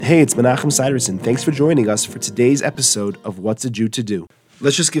Hey, it's Makom. Thanks for joining us for today's episode of What's a Jew to Do.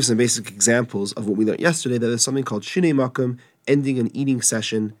 Let's just give some basic examples of what we learned yesterday, that there's something called Shinui Makom, ending an eating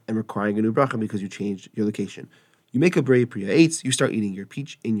session and requiring a new bracha because you changed your location. You make a brei priya eitz, you start eating your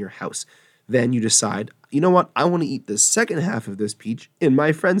peach in your house. Then you decide, you know what, I want to eat the second half of this peach in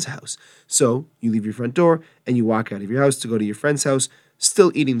my friend's house. So you leave your front door and you walk out of your house to go to your friend's house,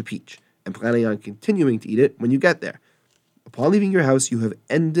 still eating the peach, and planning on continuing to eat it when you get there. Upon leaving your house, you have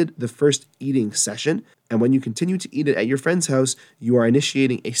ended the first eating session, and when you continue to eat it at your friend's house, you are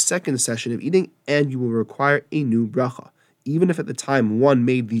initiating a second session of eating, and you will require a new bracha. Even if at the time one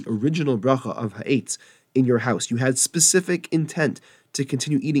made the original bracha of ha'etz in your house, you had specific intent to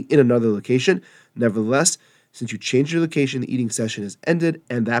continue eating in another location. Nevertheless, since you changed your location, the eating session is ended,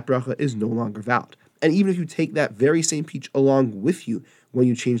 and that bracha is no longer valid. And even if you take that very same peach along with you when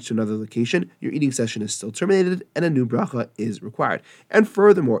you change to another location, your eating session is still terminated and a new bracha is required. And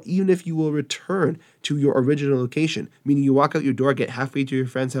furthermore, even if you will return to your original location, meaning you walk out your door, get halfway to your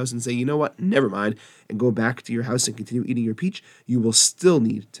friend's house and say, you know what, never mind, and go back to your house and continue eating your peach, you will still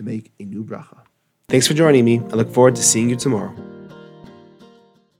need to make a new bracha. Thanks for joining me. I look forward to seeing you tomorrow.